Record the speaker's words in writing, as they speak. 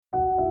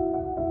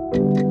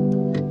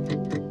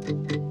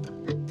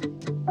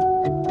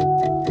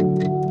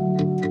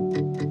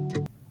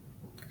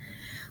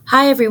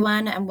Hi,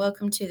 everyone, and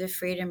welcome to the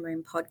Freedom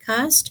Room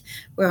podcast.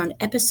 We're on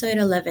episode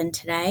 11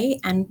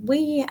 today, and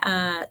we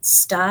are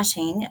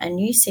starting a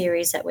new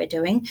series that we're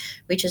doing,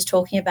 which is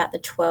talking about the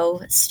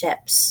 12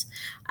 steps.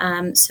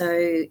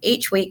 So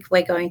each week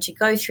we're going to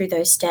go through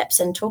those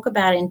steps and talk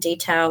about in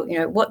detail,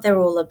 what they're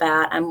all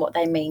about and what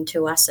they mean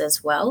to us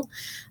as well.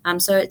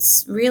 So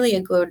it's really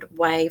a good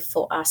way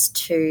for us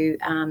to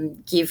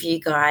give you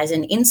guys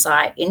an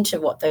insight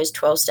into what those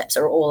 12 steps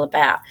are all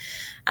about.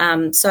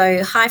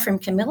 So hi from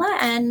Camilla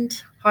and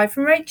hi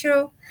from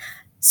Rachel.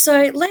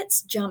 So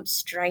let's jump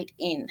straight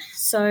in.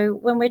 So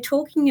when we're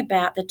talking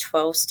about the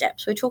 12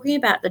 steps, we're talking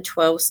about the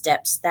 12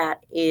 steps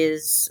that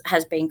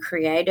has been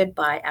created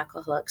by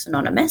Alcoholics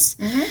Anonymous.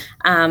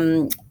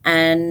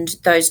 And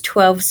those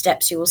 12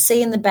 steps you will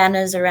see in the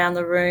banners around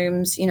the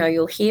rooms,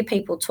 you'll hear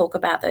people talk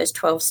about those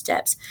 12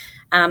 steps.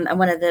 And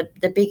one of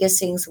the biggest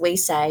things we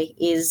say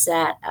is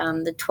that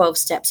the 12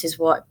 steps is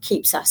what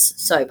keeps us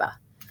sober.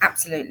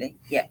 Absolutely.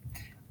 Yeah.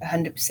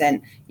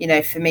 100%.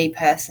 For me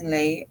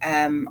personally,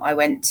 I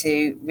went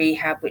to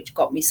rehab, which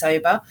got me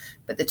sober,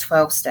 but the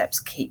 12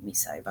 steps keep me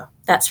sober.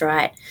 That's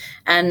right.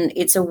 And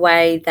it's a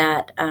way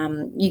that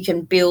you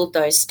can build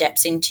those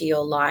steps into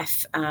your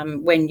life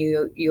when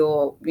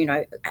you're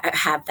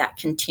have that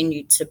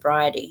continued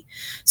sobriety.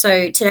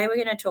 So today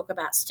we're going to talk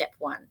about step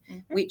 1,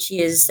 which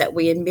is that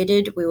we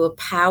admitted we were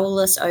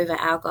powerless over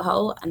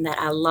alcohol and that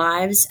our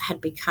lives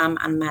had become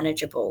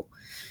unmanageable.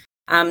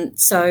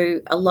 So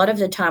a lot of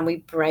the time we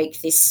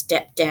break this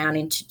step down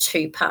into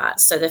 2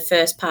 parts. So the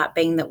first part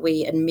being that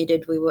we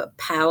admitted we were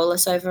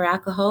powerless over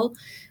alcohol,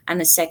 and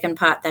the second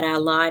part that our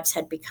lives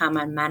had become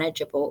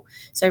unmanageable.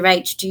 So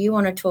Rach, do you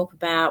want to talk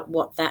about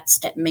what that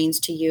step means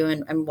to you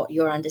and what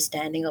your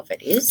understanding of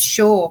it is?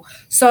 Sure.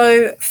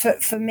 So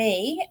for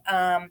me,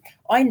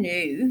 I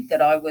knew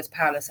that I was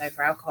powerless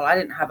over alcohol. I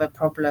didn't have a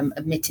problem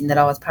admitting that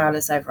I was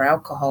powerless over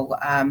alcohol.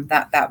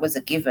 That was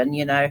a given,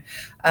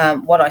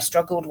 What I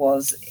struggled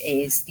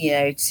is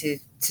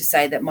to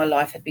say that my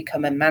life had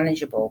become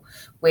unmanageable,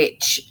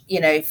 which,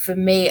 for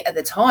me at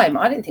the time,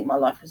 I didn't think my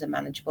life was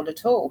unmanageable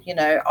at all.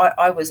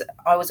 I was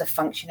a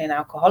functioning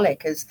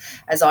alcoholic,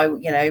 as I,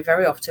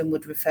 very often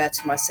would refer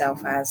to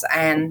myself as.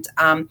 And,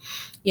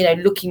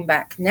 looking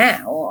back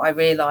now, I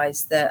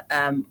realized that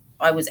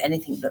I was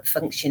anything but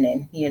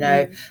functioning,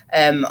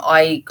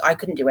 I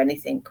couldn't do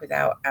anything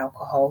without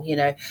alcohol,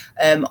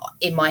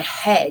 in my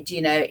head,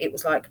 it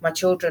was like my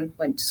children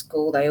went to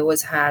school, they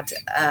always had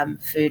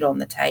food on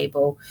the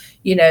table,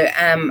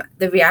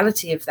 the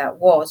reality of that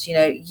was,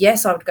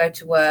 yes, I would go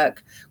to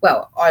work.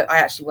 Well, I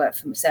actually worked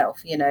for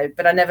myself,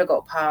 but I never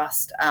got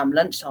past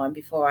lunchtime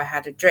before I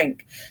had a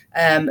drink.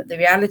 The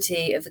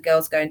reality of the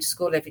girls going to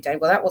school every day,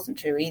 well, that wasn't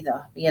true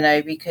either,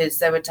 because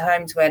there were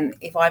times when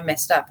if I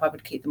messed up, I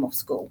would keep them off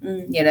school,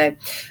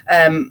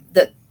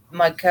 that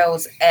my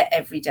girls ate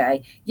every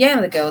day. Yeah,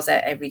 the girls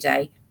ate every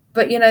day.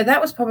 But, that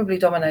was probably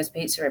Domino's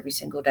pizza every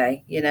single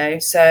day,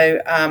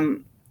 So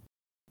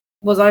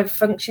was I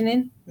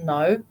functioning?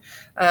 No.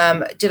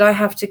 Did I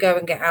have to go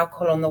and get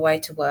alcohol on the way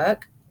to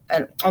work?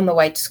 And on the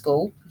way to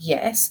school,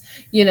 yes.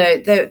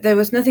 There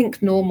was nothing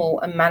normal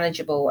and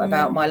manageable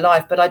about my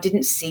life, but I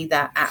didn't see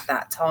that at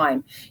that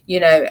time.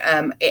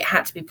 It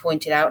had to be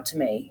pointed out to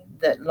me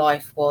that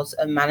life was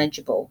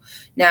unmanageable.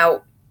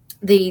 Now,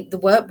 the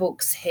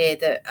workbooks here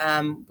that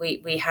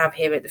we have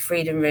here at the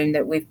Freedom Room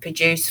that we've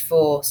produced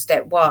for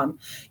step 1,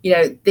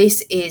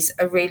 this is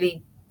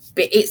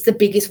it's the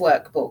biggest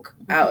workbook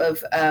out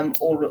of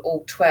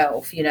all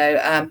 12,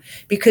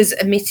 because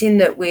admitting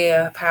that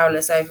we're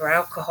powerless over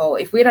alcohol,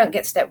 if we don't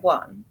get step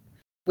 1,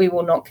 we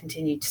will not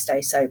continue to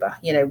stay sober.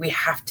 We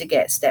have to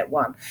get step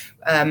 1.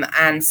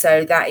 And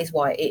so that is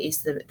why it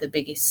is the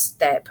biggest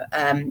step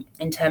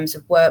in terms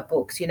of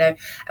workbooks,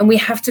 and we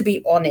have to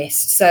be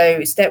honest.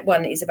 So step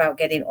 1 is about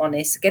getting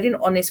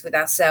honest with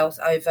ourselves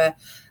over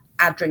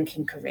our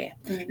drinking career,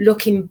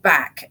 looking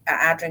back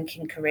at our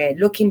drinking career,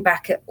 looking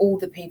back at all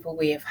the people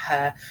we have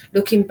hurt,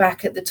 looking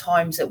back at the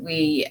times that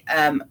we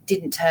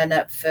didn't turn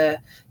up for,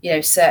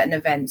 certain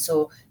events,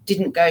 or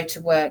didn't go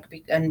to work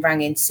and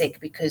rang in sick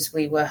because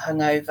we were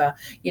hungover,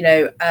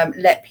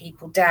 let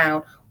people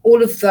down.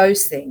 All of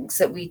those things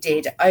that we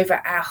did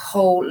over our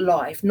whole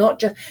life, not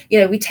just,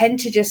 we tend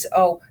to just,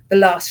 the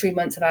last 3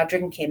 months of our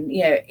drinking,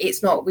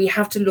 it's not, we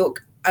have to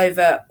look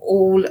over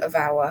all of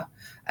our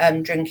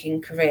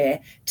drinking career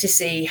to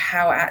see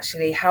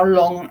how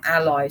long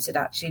our lives had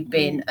actually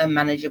been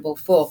unmanageable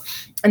for.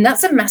 And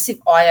that's a massive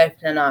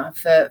eye-opener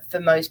for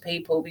most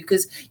people,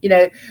 because,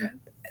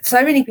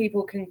 so many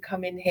people can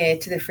come in here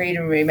to the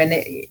Freedom Room and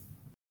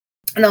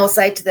I'll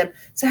say to them,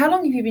 so how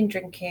long have you been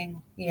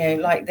drinking,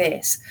 like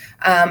this?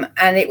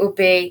 And it will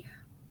be,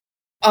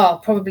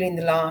 probably in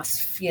the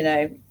last,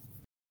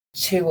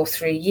 2 or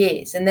 3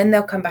 years. And then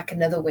they'll come back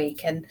another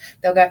week and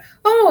they'll go,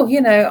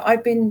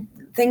 I've been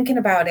thinking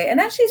about it, and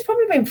actually it's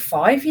probably been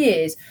 5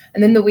 years.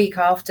 And then the week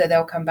after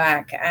they'll come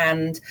back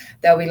and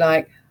they'll be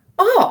like,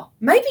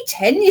 maybe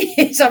 10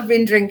 years I've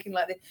been drinking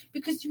like this,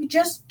 because you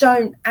just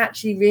don't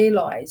actually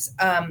realize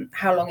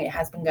how long it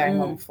has been going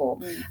on for.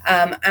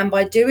 And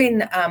by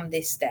doing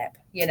this step,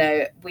 you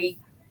know, we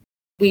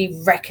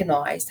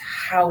recognized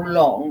how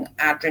long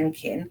our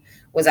drinking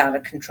was out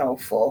of control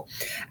for.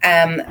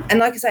 And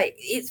like I say,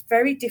 it's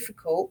very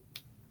difficult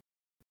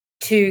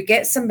to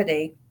get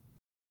somebody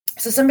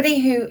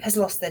who has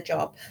lost their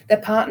job,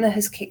 their partner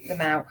has kicked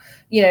them out,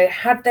 you know,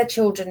 had their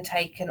children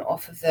taken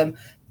off of them,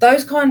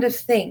 those kind of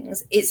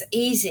things. It's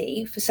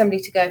easy for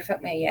somebody to go,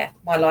 fuck me, yeah,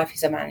 my life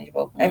is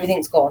unmanageable.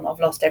 Everything's gone. I've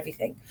lost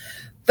everything.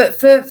 But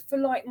for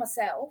like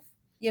myself,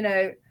 you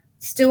know,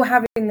 still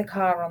having the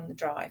car on the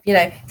drive, you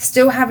know,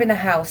 still having a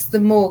house,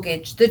 the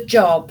mortgage, the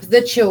job,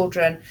 the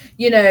children,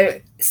 you know,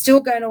 still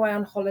going away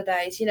on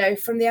holidays, you know,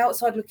 from the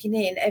outside looking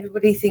in,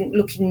 everybody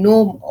looking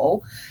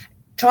normal,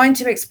 trying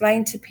to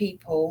explain to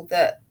people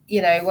that,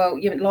 you know, well,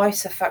 your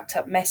life's a fucked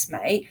up mess,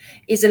 mate,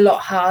 is a lot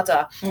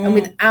harder. And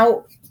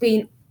without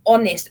being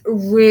honest,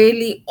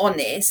 really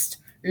honest,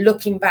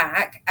 looking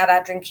back at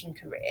our drinking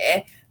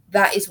career,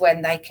 that is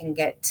when they can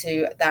get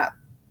to that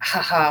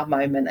haha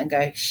moment and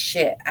go,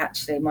 shit,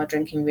 actually my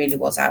drinking really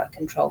was out of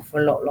control for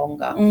a lot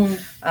longer.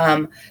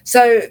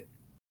 So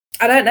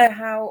I don't know,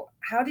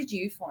 how did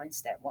you find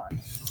step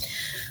one?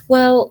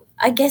 Well,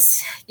 I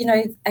guess, you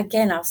know,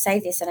 again, I'll say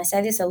this, and I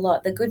say this a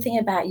lot, the good thing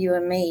about you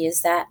and me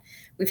is that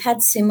we've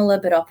had similar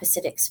but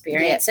opposite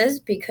experiences.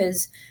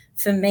 Because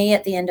for me,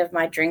 at the end of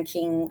my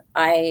drinking,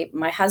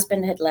 my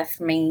husband had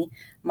left me,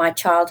 my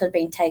child had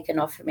been taken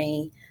off of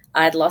me,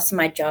 I'd lost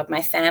my job,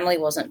 my family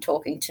wasn't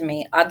talking to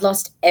me, I'd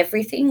lost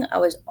everything, I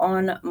was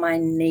on my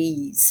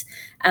knees,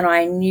 and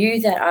I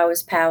knew that I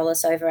was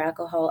powerless over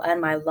alcohol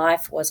and my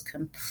life was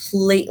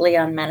completely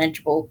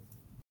unmanageable.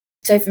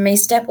 So for me,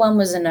 step one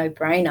was a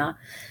no-brainer,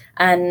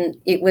 and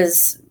it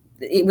was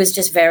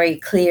just very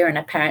clear and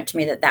apparent to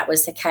me that that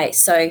was the case.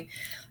 So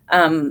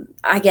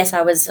I guess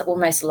I was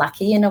almost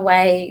lucky in a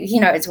way. You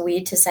know, it's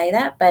weird to say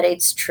that, but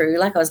it's true.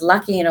 Like, I was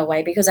lucky in a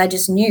way because I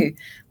just knew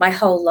my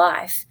whole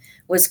life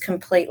was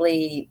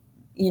completely,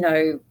 you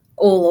know,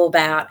 all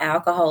about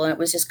alcohol, and it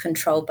was just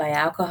controlled by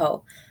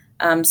alcohol.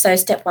 So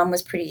step one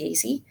was pretty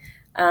easy.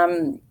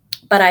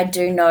 But I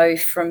do know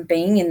from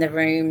being in the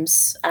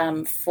rooms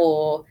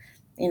for,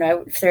 you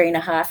know,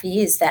 3.5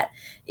 years, that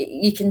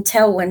you can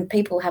tell when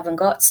people haven't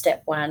got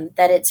step one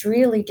that it's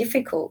really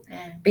difficult,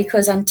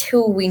 because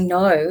until we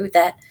know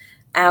that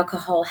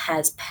alcohol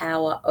has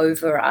power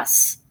over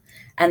us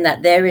and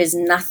that there is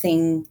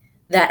nothing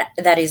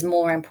that is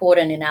more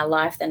important in our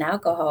life than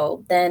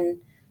alcohol, then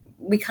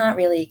we can't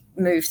really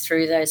move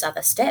through those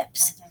other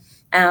steps.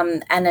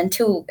 And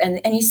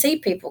you see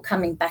people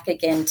coming back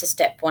again to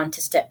step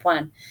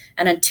one,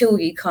 and until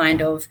you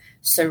kind of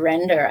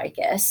surrender, I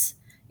guess,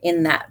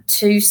 in that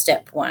to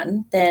step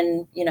one,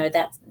 then, you know,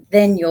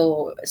 then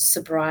your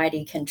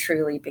sobriety can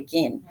truly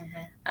begin.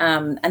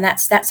 And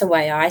that's the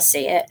way I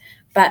see it.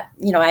 But,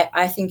 you know,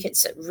 I think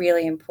it's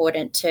really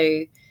important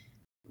to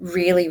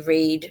really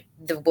read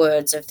the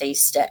words of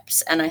these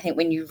steps. And I think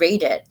when you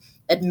read it,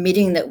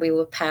 admitting that we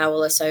were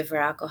powerless over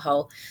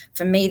alcohol,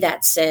 for me,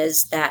 that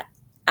says that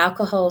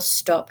alcohol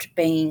stopped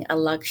being a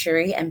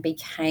luxury and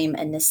became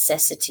a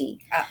necessity.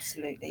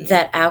 Absolutely.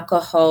 That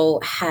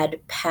alcohol had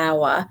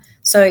power.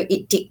 So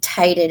it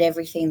dictated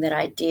everything that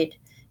I did.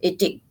 It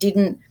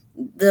didn't,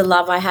 the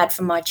love I had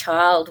for my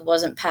child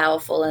wasn't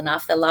powerful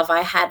enough. The love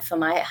I had for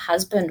my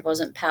husband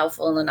wasn't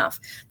powerful enough.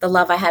 The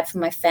love I had for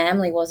my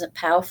family wasn't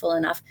powerful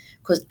enough,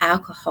 because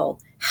alcohol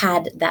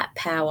had that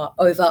power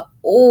over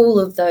all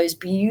of those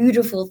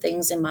beautiful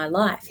things in my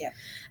life. Yeah.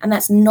 And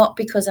that's not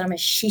because I'm a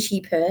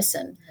shitty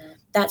person. No.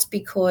 That's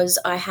because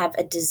I have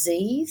a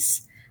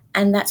disease,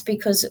 and that's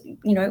because,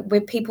 you know,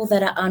 we're people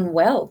that are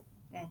unwell.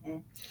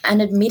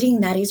 And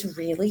admitting that is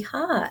really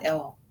hard.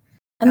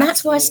 And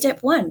that's why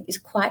step one is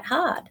quite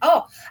hard.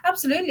 Oh,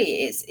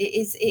 absolutely. It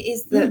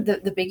is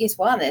the biggest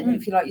one. And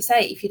if you, like you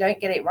say, if you don't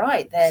get it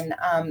right, then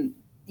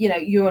you know,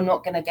 you are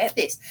not going to get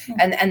this.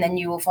 And then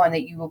you will find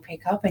that you will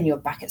pick up and you're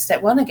back at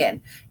step one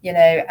again. You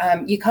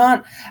know, you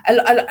can't,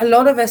 a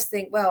lot of us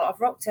think, well,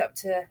 I've rocked up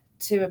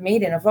to a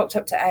meeting, I've rocked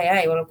up to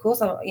AA. Well, of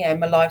course, you know,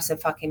 my life's a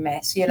fucking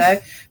mess, you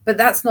know, but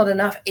that's not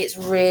enough. It's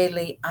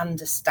really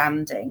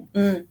understanding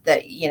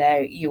that, you know,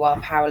 you are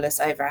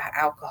powerless over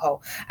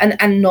alcohol,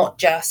 and not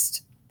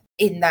just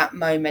in that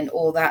moment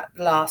or that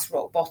last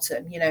rock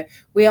bottom. You know,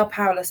 we are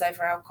powerless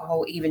over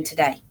alcohol even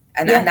today.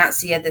 And that's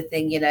the other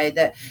thing, you know,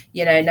 that,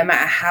 you know, no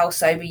matter how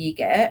sober you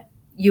get,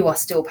 you are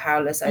still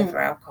powerless over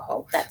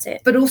alcohol. That's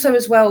it. But also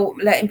as well,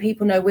 letting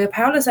people know we're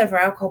powerless over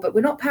alcohol, but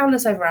we're not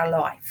powerless over our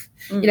life.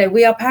 You know,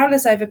 we are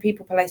powerless over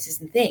people,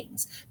 places and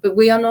things, but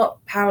we are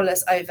not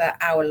powerless over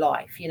our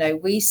life. You know,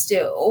 we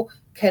still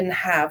can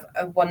have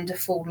a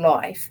wonderful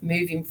life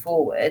moving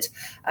forward,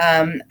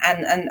 and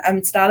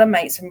start to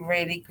make some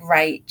really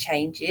great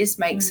changes,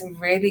 make some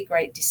really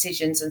great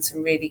decisions and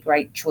some really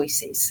great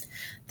choices.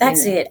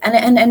 That's it.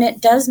 And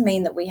it does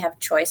mean that we have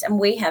choice and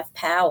we have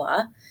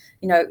power,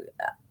 you know,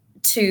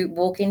 to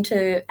walk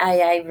into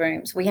AA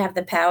rooms. We have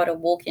the power to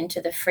walk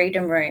into the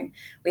Freedom Room.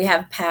 We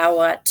have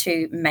power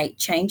to make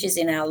changes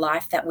in our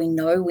life that we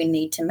know we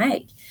need to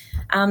make.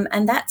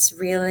 And that's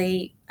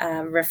really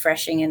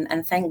refreshing.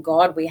 And thank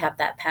God we have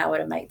that power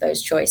to make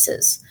those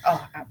choices.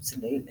 Oh,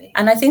 absolutely.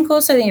 And I think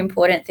also the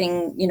important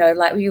thing,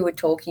 like you were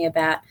talking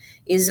about,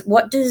 is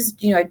what does,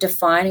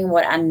 defining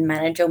what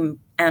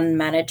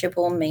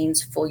unmanageable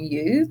means for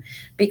you,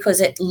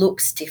 because it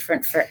looks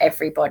different for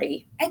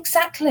everybody.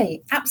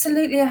 Exactly.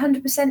 Absolutely.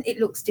 100%. It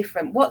looks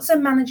different. What's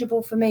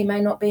unmanageable for me may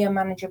not be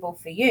unmanageable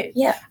for you.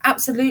 Yeah.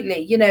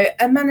 Absolutely.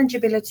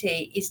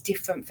 Unmanageability is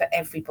different for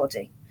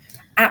everybody.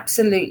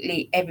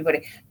 Absolutely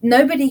everybody.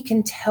 Nobody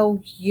can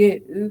tell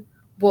you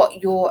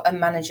what your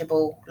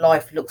unmanageable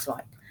life looks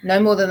like. No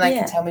more than they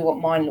can tell me what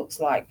mine looks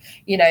like,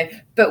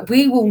 but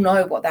we will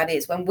know what that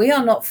is when we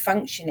are not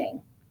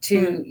functioning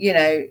to,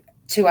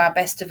 to our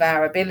best of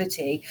our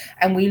ability,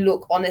 and we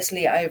look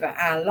honestly over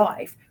our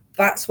life.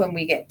 That's when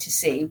we get to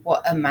see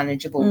what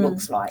unmanageable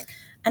looks like.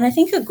 And I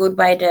think a good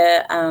way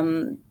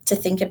to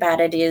think about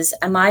it is,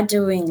 am I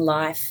doing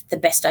life the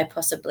best I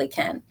possibly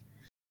can?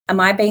 Am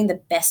I being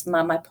the best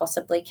mum I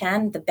possibly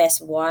can, the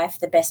best wife,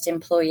 the best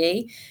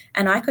employee?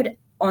 And I could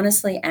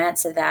honestly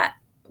answer that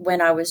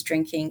when I was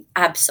drinking,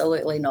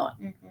 absolutely not.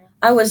 Mm-hmm.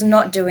 I was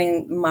not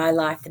doing my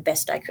life the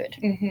best I could.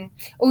 Mm-hmm.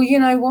 Well, you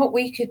know what?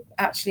 We could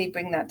actually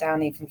bring that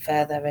down even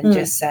further and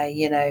just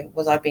say,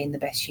 was I being the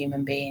best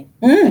human being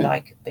that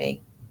I could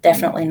be?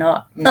 Definitely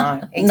not.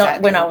 No, exactly.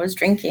 Not when I was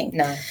drinking.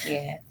 No,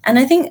 yeah. And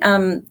I think,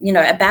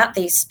 about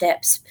these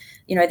steps,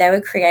 they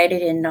were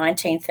created in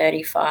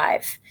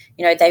 1935.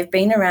 They've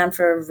been around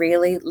for a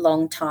really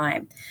long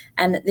time.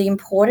 And the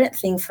important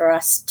thing for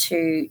us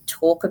to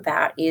talk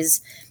about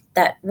is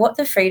that what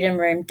the Freedom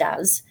Room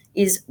does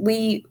is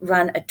we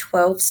run a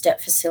 12-step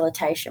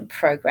facilitation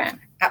program.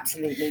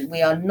 Absolutely.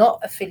 We are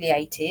not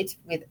affiliated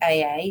with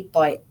AA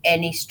by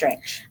any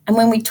stretch. And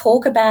when we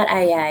talk about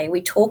AA,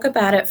 we talk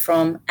about it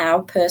from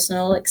our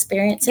personal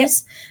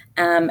experiences.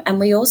 Yep. And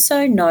we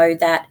also know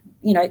that,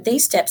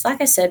 these steps,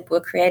 like I said,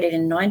 were created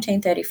in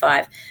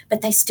 1935,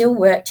 but they still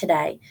work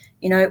today.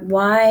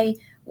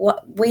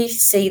 What we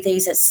see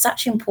these as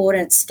such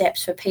important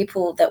steps for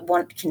people that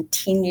want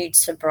continued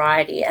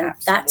sobriety. And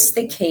Absolutely. That's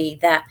the key,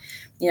 that,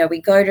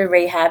 we go to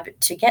rehab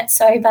to get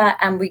sober,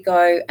 and we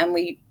go and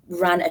we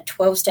run a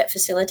 12-step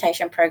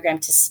facilitation program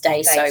to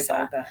stay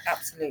sober.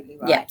 Absolutely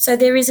right. Yeah. So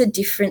there is a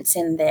difference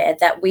in there,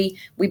 that we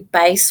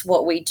base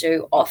what we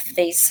do off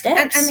these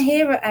steps. And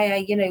here at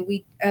AA,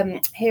 we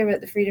here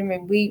at the Freedom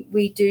Room,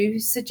 we do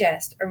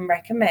suggest and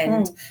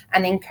recommend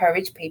and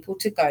encourage people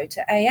to go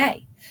to AA.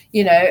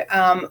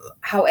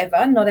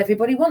 However, not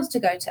everybody wants to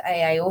go to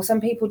AA, or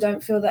some people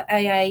don't feel that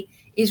AA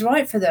is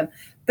right for them.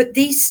 But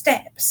these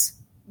steps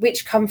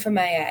which come from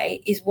AA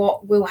is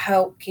what will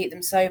help keep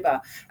them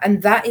sober.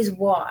 And that is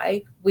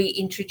why we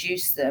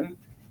introduce them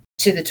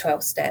to the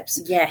 12 steps.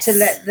 Yes. To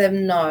let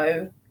them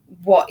know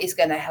what is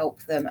going to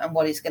help them and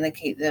what is going to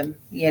keep them,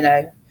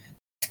 to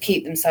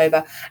keep them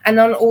sober. And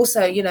then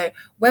also,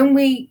 when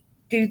we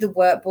do the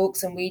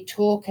workbooks and we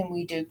talk and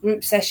we do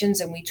group sessions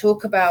and we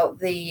talk about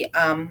the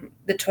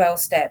 12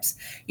 steps,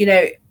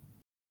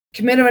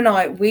 Camilla and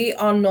I, we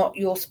are not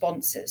your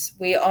sponsors.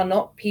 We are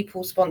not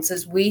people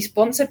sponsors. We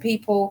sponsor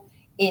people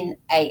in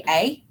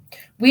AA.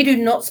 We do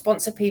not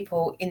sponsor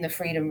people in the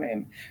Freedom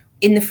Room.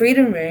 In the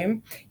Freedom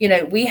Room,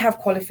 we have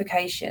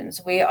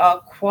qualifications. We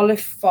are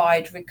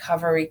qualified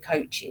recovery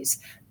coaches.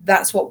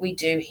 That's what we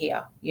do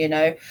here.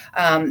 There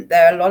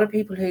are a lot of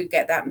people who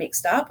get that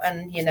mixed up,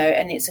 and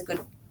and it's a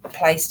good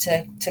place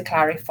to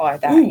clarify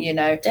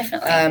that.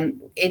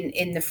 Definitely.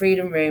 In the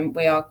Freedom Room,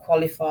 we are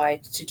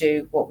qualified to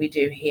do what we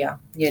do here.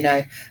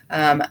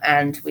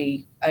 And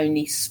we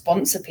only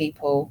sponsor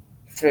people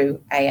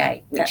through AA,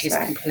 which is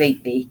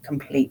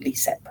completely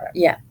separate.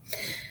 Yeah.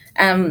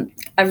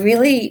 A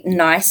really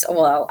nice,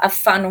 a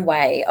fun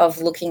way of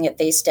looking at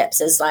these steps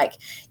is like,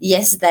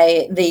 yes,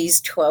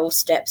 these 12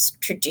 steps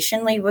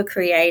traditionally were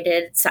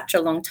created such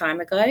a long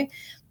time ago.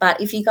 But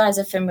if you guys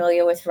are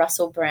familiar with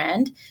Russell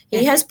Brand,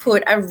 he has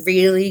put a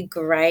really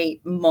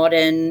great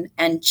modern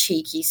and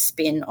cheeky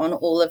spin on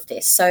all of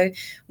this. So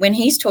when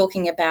he's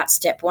talking about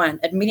step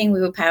 1, admitting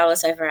we were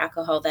powerless over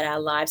alcohol, that our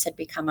lives had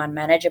become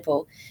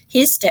unmanageable,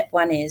 his step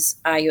 1 is,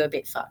 are you a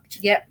bit fucked?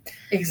 Yep,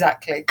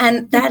 exactly.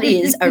 And that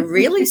is a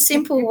really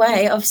simple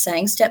way of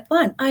saying step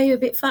 1, are you a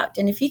bit fucked?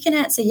 And if you can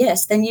answer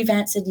yes, then you've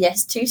answered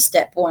yes to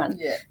step 1.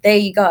 Yeah. There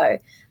you go.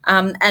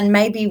 And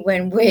maybe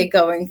when we're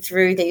going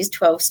through these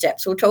 12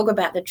 steps, we'll talk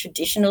about the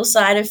traditional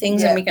side of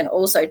things, and we can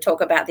also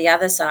talk about the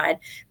other side.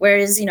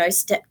 Whereas,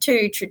 step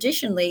 2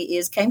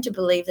 traditionally came to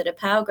believe that a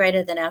power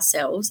greater than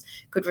ourselves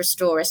could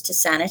restore us to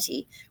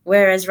sanity.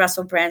 Whereas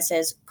Russell Brand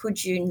says,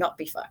 could you not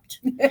be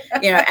fucked?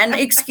 And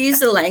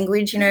excuse the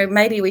language,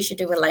 maybe we should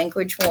do a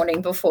language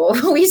warning before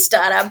we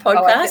start our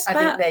podcast. I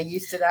think they're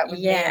used to that with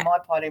me and my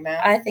potty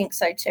mouth. I think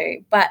so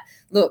too. But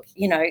look,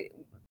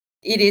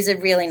 it is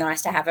really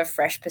nice to have a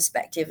fresh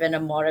perspective and a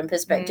modern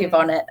perspective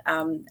on it.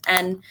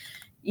 And,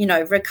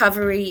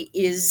 recovery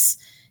is,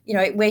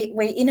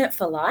 we're in it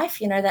for life.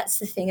 That's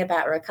the thing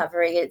about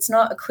recovery. It's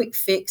not a quick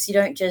fix. You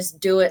don't just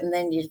do it and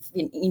then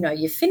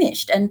you're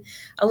finished. And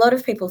a lot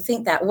of people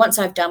think that once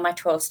I've done my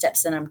 12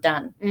 steps, then I'm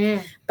done.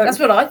 But that's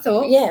what I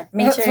thought. Yeah,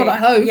 me that's too. That's what I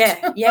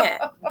hoped.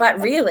 Yeah. But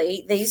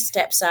really, these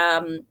steps,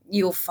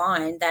 you'll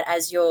find that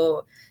as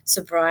your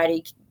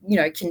sobriety,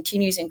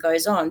 continues and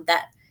goes on,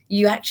 that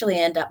you actually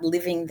end up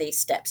living these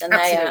steps, and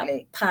Absolutely.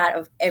 They are part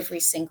of every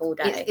single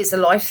day. It's a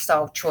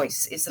lifestyle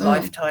choice. It's a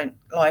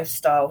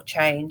lifestyle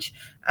change.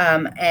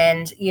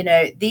 And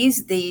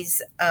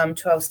these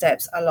 12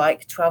 steps are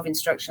like 12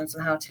 instructions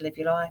on how to live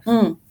your life.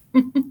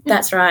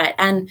 That's right.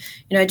 And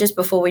just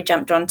before we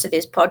jumped onto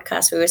this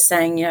podcast, we were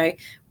saying,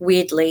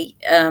 weirdly,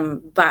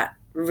 but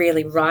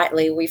really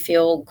rightly, we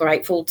feel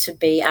grateful to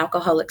be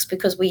alcoholics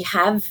because we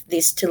have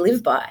this to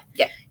live by.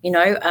 Yeah.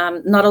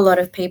 Not a lot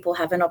of people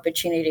have an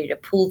opportunity to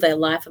pull their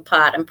life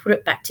apart and put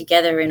it back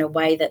together in a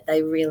way that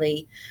they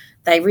really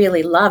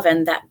love,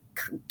 and that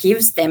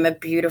gives them a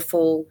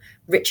beautiful,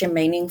 rich and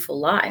meaningful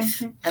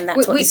life. And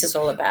that's what this is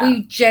all about.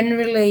 We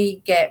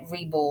generally get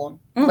reborn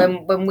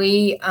when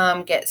we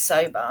get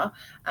sober,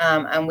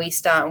 and we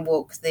start and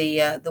walk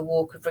the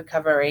walk of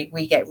recovery.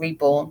 We get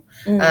reborn,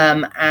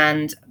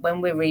 and when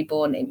we're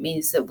reborn, it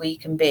means that we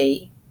can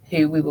be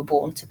who we were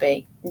born to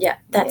be. Yeah,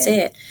 that's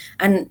it.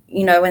 And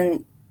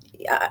when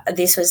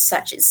this was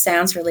it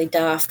sounds really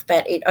daft,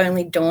 but it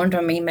only dawned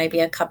on me maybe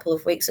a couple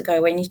of weeks ago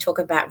when you talk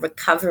about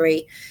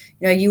recovery.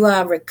 You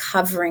are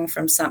recovering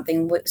from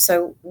something.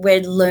 So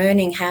we're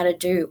learning how to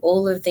do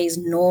all of these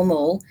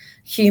normal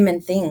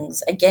human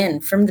things again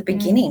from the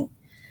beginning.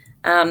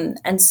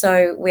 And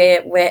so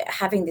we're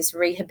having this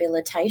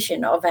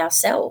rehabilitation of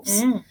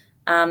ourselves,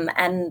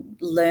 and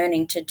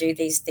learning to do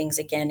these things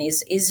again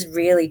is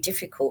really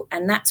difficult.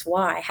 And that's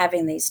why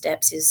having these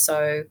steps is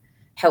so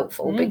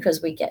helpful,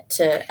 because we get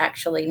to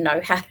actually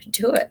know how to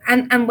do it.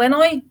 And when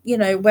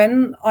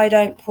I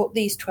don't put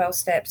these 12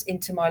 steps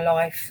into my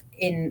life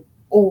in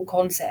all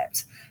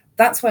concepts,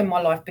 that's when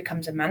my life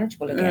becomes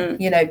unmanageable again,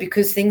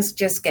 because things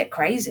just get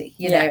crazy.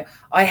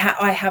 I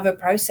have a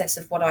process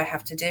of what I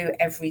have to do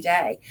every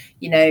day,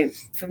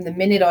 from the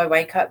minute I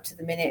wake up to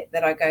the minute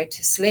that I go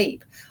to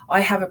sleep.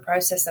 I have a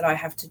process that I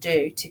have to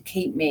do to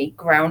keep me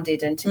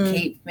grounded and to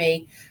keep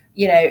me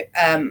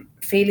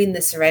feeling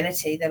the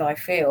serenity that I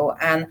feel.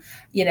 And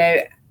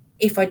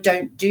if I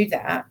don't do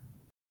that,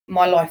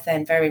 my life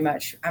then very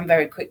much and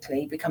very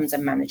quickly becomes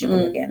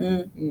unmanageable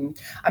again.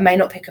 I may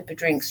not pick up a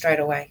drink straight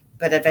away,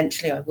 but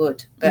eventually I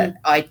would. But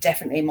I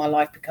definitely, my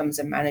life becomes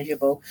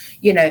unmanageable.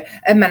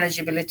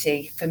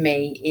 Unmanageability for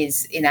me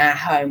is in our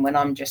home when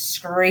I'm just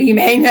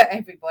screaming at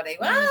everybody.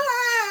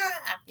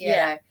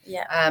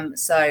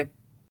 So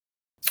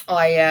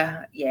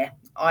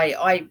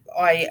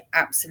I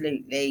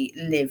absolutely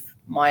live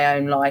my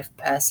own life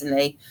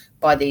personally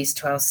by these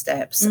 12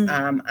 steps,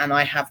 and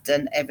I have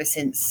done ever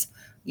since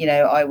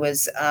I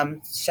was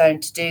shown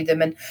to do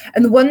them. And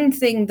the one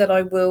thing that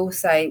I will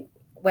say,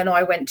 when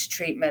I went to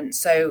treatment,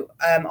 so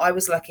I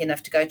was lucky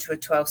enough to go to a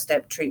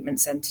 12-step treatment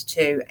centre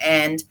too,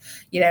 and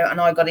and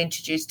I got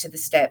introduced to the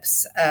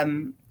steps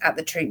at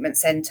the treatment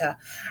centre,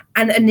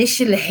 and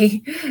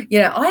initially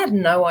I had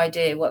no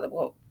idea what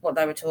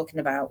they were talking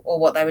about or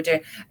what they were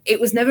doing. It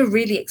was never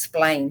really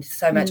explained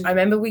so much. I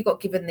remember we got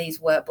given these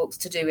workbooks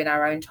to do in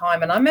our own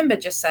time, and I remember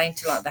just saying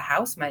to the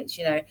housemates,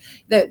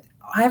 that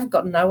I have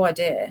got no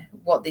idea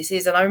what this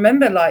is. And I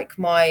remember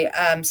my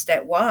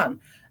step one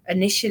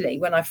initially,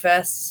 when I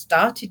first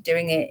started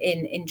doing it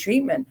in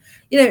treatment,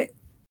 the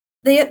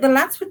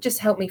lads would just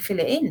help me fill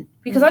it in,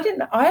 because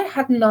I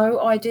had no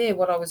idea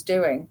what I was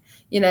doing.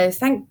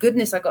 Thank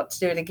goodness I got to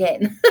do it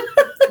again.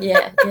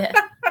 Yeah.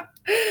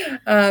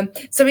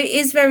 So it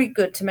is very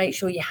good to make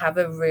sure you have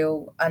a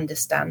real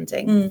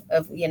understanding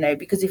of,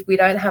 because if we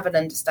don't have an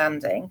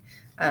understanding,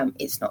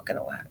 it's not going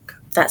to work.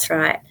 That's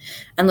right.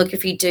 And look,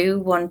 if you do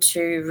want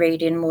to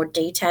read in more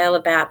detail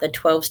about the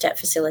 12-step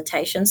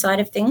facilitation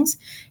side of things,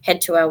 head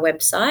to our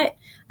website.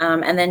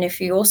 And then if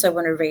you also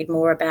want to read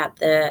more about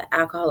the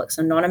Alcoholics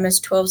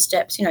Anonymous 12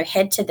 steps,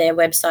 head to their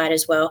website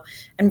as well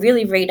and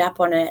really read up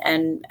on it.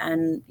 And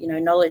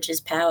knowledge is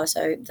power.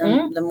 So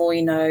the more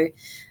you know,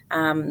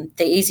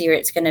 the easier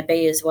it's going to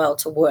be as well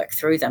to work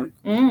through them.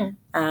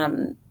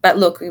 But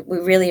look, we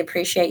really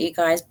appreciate you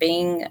guys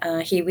being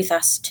here with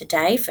us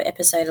today for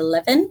episode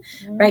 11.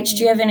 Rach,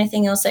 do you have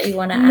anything else that you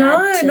want to add?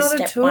 No, not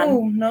at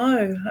all.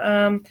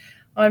 No.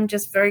 I'm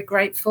just very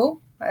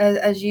grateful,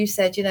 as you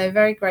said,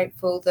 very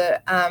grateful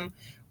that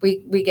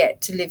we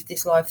get to live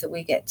this life that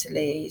we get to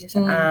lead.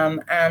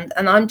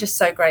 And I'm just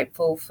so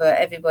grateful for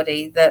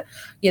everybody that,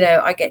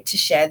 I get to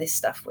share this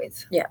stuff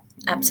with. Yeah,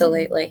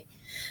 absolutely.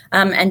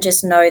 And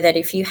just know that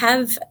if you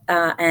have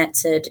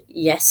answered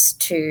yes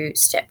to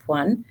step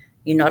one,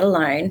 you're not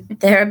alone.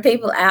 There are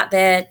people out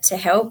there to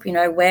help.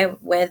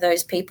 We're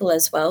those people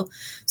as well.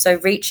 So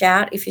reach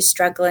out if you're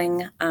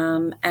struggling,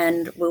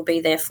 and we'll be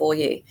there for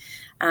you.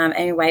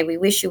 Anyway, we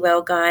wish you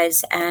well,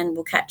 guys, and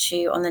we'll catch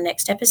you on the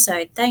next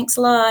episode. Thanks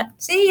a lot.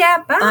 See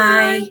ya. Bye.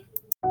 Bye.